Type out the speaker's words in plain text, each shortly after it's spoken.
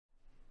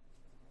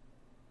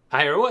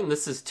Hi everyone,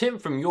 this is Tim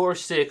from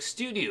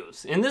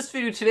YourSixStudios. In this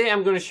video today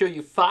I'm going to show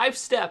you 5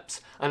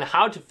 steps on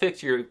how to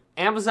fix your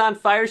Amazon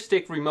Fire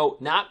Stick remote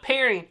not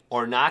pairing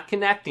or not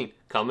connecting,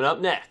 coming up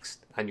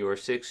next on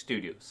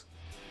YourSixStudios.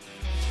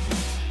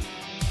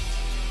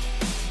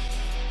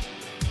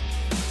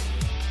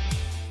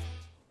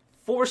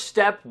 For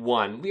step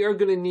 1, we are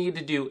going to need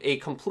to do a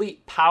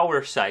complete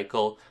power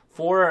cycle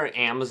for our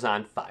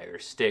Amazon Fire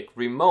Stick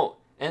remote.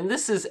 And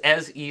this is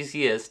as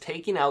easy as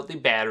taking out the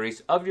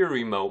batteries of your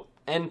remote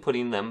and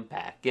putting them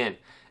back in.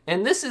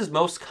 And this is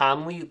most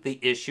commonly the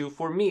issue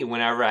for me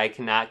whenever I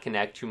cannot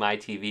connect to my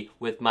TV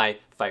with my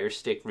Fire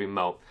Stick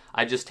remote.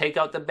 I just take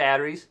out the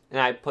batteries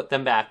and I put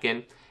them back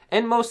in,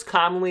 and most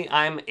commonly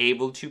I'm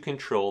able to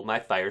control my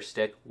Fire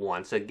Stick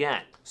once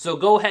again. So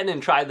go ahead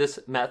and try this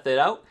method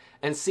out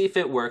and see if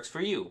it works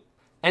for you.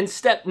 And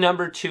step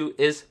number 2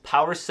 is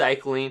power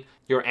cycling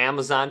your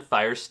Amazon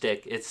Fire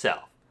Stick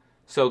itself.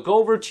 So go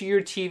over to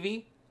your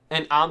TV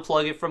and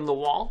unplug it from the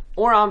wall,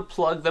 or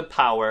unplug the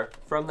power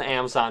from the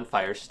Amazon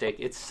Fire Stick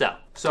itself.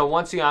 So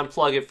once you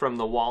unplug it from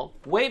the wall,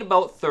 wait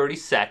about 30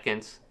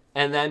 seconds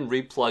and then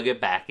replug it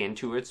back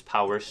into its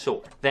power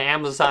source. The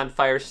Amazon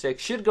Fire Stick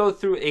should go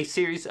through a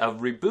series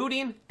of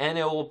rebooting and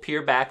it will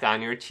appear back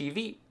on your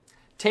TV.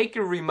 Take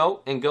your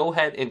remote and go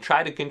ahead and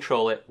try to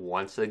control it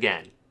once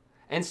again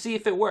and see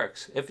if it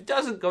works. If it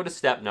doesn't, go to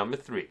step number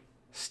 3.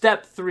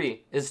 Step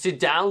 3 is to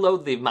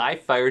download the My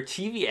Fire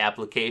TV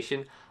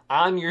application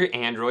on your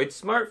Android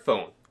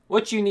smartphone.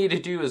 What you need to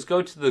do is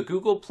go to the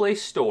Google Play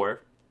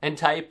Store and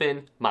type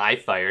in My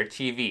Fire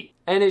TV.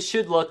 And it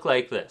should look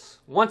like this.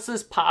 Once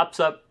this pops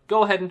up,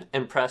 go ahead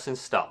and press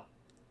install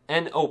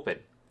and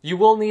open. You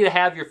will need to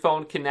have your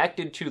phone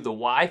connected to the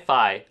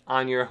Wi-Fi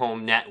on your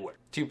home network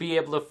to be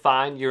able to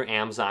find your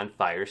Amazon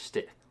Fire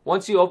Stick.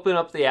 Once you open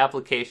up the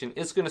application,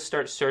 it's going to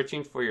start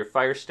searching for your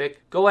Fire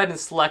Stick. Go ahead and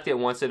select it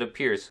once it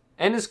appears.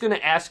 And it's going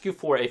to ask you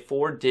for a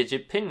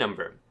 4-digit PIN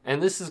number.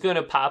 And this is going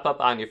to pop up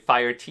on your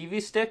Fire TV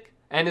stick,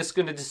 and it's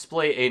going to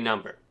display a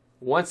number.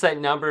 Once that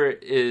number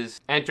is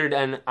entered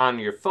on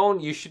your phone,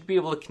 you should be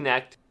able to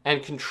connect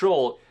and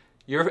control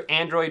your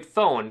Android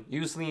phone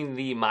using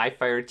the My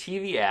Fire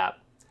TV app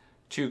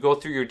to go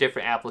through your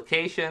different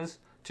applications,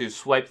 to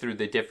swipe through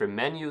the different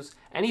menus.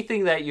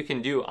 Anything that you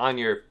can do on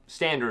your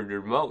standard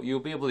remote, you'll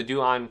be able to do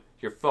on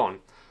your phone.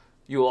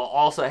 You will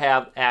also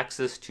have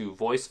access to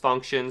voice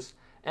functions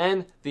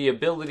and the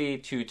ability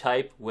to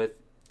type with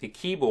the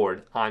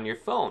keyboard on your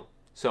phone.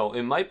 So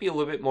it might be a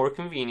little bit more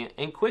convenient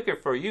and quicker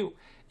for you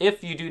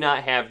if you do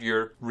not have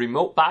your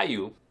remote by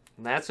you.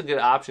 And that's a good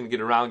option to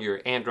get around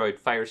your Android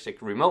Fire Stick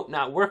remote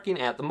not working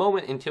at the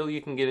moment until you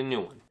can get a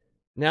new one.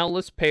 Now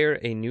let's pair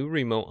a new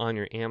remote on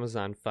your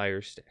Amazon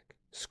Fire Stick.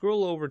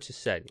 Scroll over to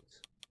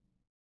Settings.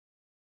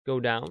 Go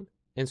down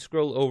and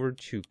scroll over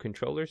to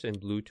Controllers and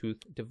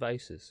Bluetooth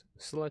Devices.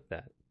 Select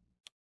that.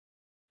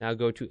 Now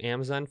go to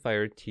Amazon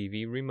Fire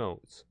TV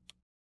Remotes.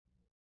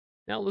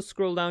 Now let's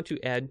scroll down to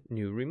Add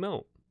New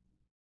Remote.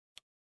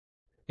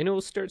 And it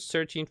will start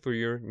searching for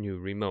your new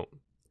remote.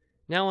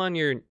 Now on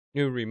your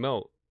new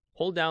remote,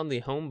 hold down the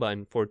home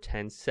button for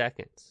 10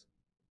 seconds.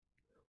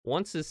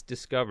 Once it's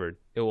discovered,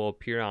 it will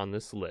appear on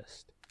this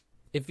list.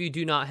 If you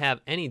do not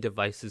have any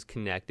devices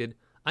connected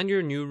on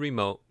your new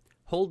remote,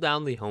 hold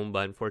down the home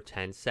button for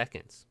 10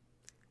 seconds.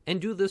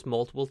 And do this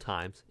multiple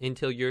times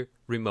until your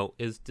remote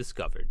is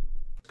discovered.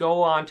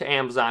 Go on to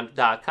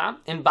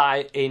Amazon.com and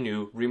buy a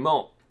new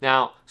remote.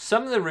 Now,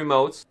 some of the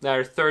remotes that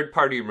are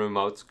third-party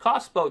remotes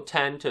cost about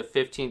 $10 to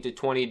 $15 to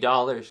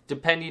 $20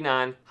 depending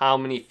on how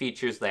many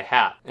features they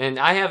have. And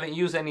I haven't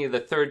used any of the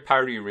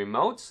third-party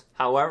remotes.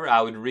 However,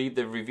 I would read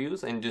the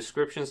reviews and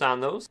descriptions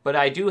on those. But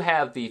I do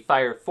have the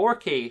Fire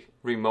 4K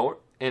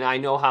remote, and I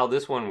know how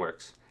this one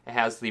works. It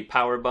has the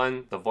power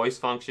button, the voice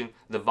function,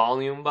 the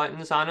volume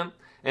buttons on them.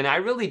 And I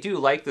really do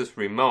like this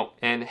remote,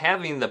 and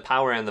having the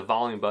power and the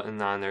volume button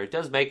on there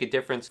does make a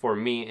difference for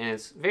me, and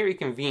it's very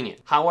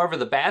convenient. However,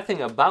 the bad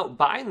thing about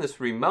buying this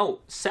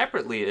remote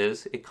separately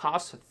is it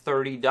costs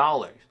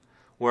 $30,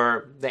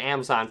 where the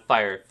Amazon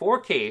Fire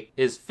 4K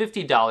is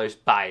 $50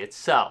 by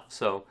itself.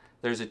 So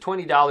there's a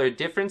 $20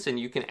 difference, and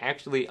you can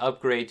actually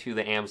upgrade to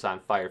the Amazon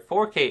Fire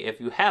 4K if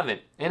you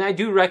haven't. And I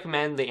do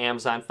recommend the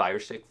Amazon Fire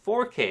Stick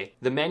 4K.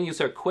 The menus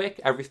are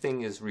quick,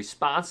 everything is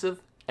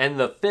responsive. And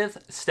the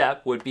 5th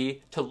step would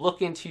be to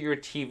look into your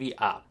TV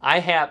app. I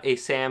have a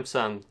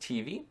Samsung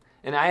TV,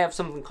 and I have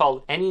something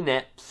called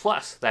ANYNET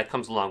Plus that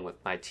comes along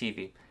with my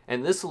TV.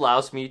 And this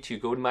allows me to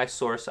go to my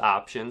source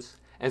options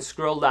and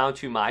scroll down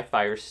to my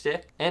Fire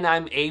Stick, and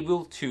I'm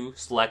able to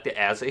select it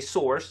as a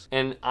source,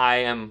 and I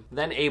am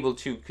then able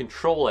to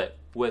control it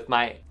with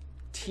my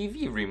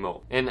TV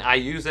remote. And I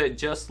use it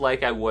just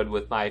like I would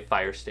with my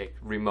Fire Stick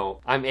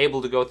remote. I'm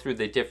able to go through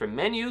the different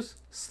menus,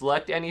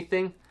 select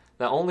anything.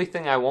 The only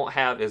thing I won't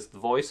have is the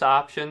voice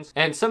options,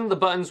 and some of the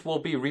buttons will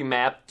be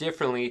remapped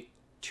differently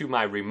to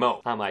my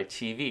remote on my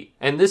TV.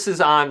 And this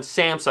is on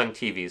Samsung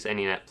TVs,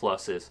 ANYNET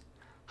Plus is.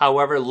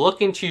 However,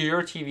 look into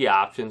your TV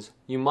options.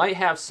 You might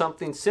have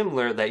something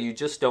similar that you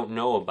just don't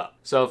know about.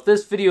 So if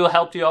this video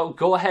helped you out,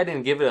 go ahead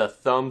and give it a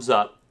thumbs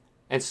up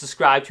and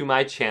subscribe to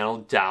my channel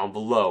down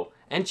below.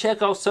 And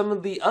check out some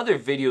of the other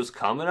videos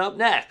coming up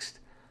next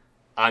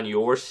on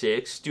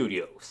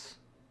YourSixStudios.